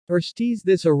Ersties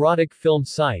This erotic film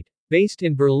site, based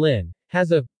in Berlin,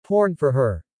 has a porn for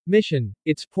her mission.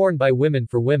 It's porn by women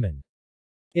for women.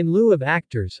 In lieu of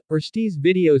actors, Ersties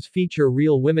videos feature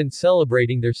real women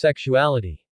celebrating their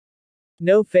sexuality.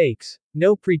 No fakes,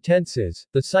 no pretenses,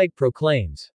 the site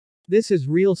proclaims. This is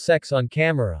real sex on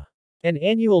camera. An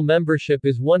annual membership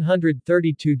is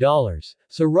 $132,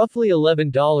 so roughly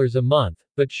 $11 a month,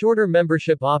 but shorter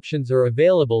membership options are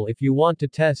available if you want to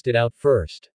test it out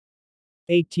first.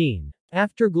 18.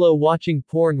 Afterglow. Watching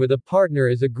porn with a partner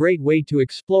is a great way to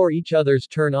explore each other's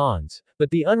turn-ons, but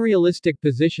the unrealistic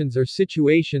positions or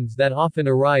situations that often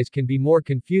arise can be more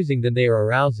confusing than they are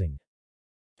arousing.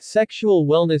 Sexual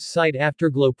wellness site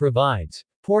Afterglow provides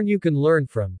porn you can learn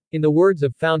from, in the words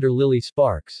of founder Lily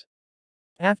Sparks.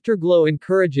 Afterglow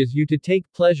encourages you to take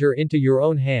pleasure into your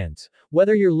own hands,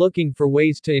 whether you're looking for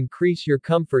ways to increase your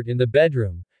comfort in the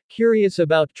bedroom, curious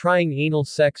about trying anal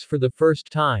sex for the first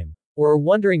time, or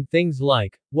wondering things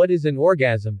like, what is an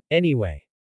orgasm, anyway?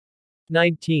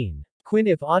 19. Quinn.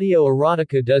 If audio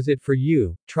erotica does it for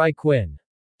you, try Quinn.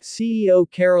 CEO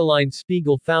Caroline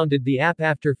Spiegel founded the app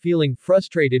after feeling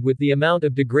frustrated with the amount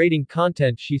of degrading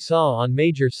content she saw on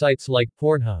major sites like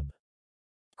Pornhub.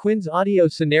 Quinn's audio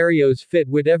scenarios fit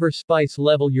whatever spice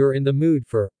level you're in the mood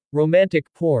for: romantic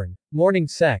porn, morning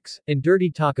sex, and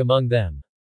dirty talk among them.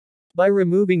 By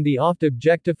removing the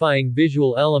oft-objectifying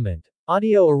visual element,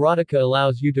 audio erotica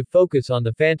allows you to focus on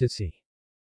the fantasy.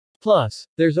 Plus,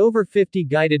 there's over 50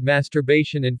 guided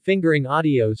masturbation and fingering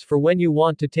audios for when you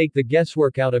want to take the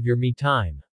guesswork out of your me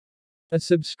time. A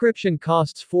subscription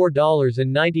costs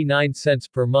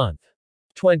 $4.99 per month.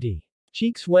 20.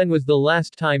 Cheeks. When was the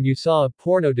last time you saw a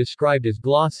porno described as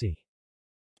glossy?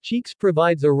 Cheeks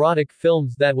provides erotic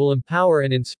films that will empower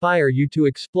and inspire you to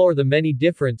explore the many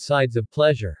different sides of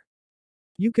pleasure.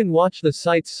 You can watch the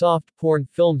site's soft porn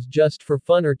films just for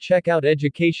fun or check out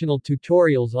educational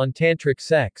tutorials on tantric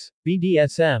sex,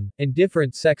 BDSM, and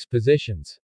different sex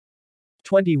positions.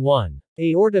 21.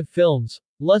 Aorta films,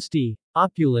 lusty,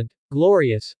 opulent,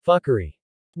 glorious, fuckery.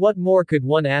 What more could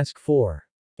one ask for?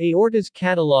 Aorta's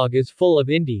catalog is full of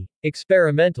indie,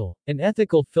 experimental, and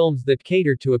ethical films that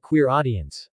cater to a queer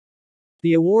audience.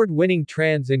 The award-winning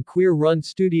trans and queer-run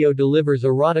studio delivers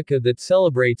erotica that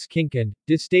celebrates kink and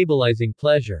destabilizing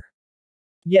pleasure.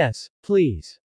 Yes, please.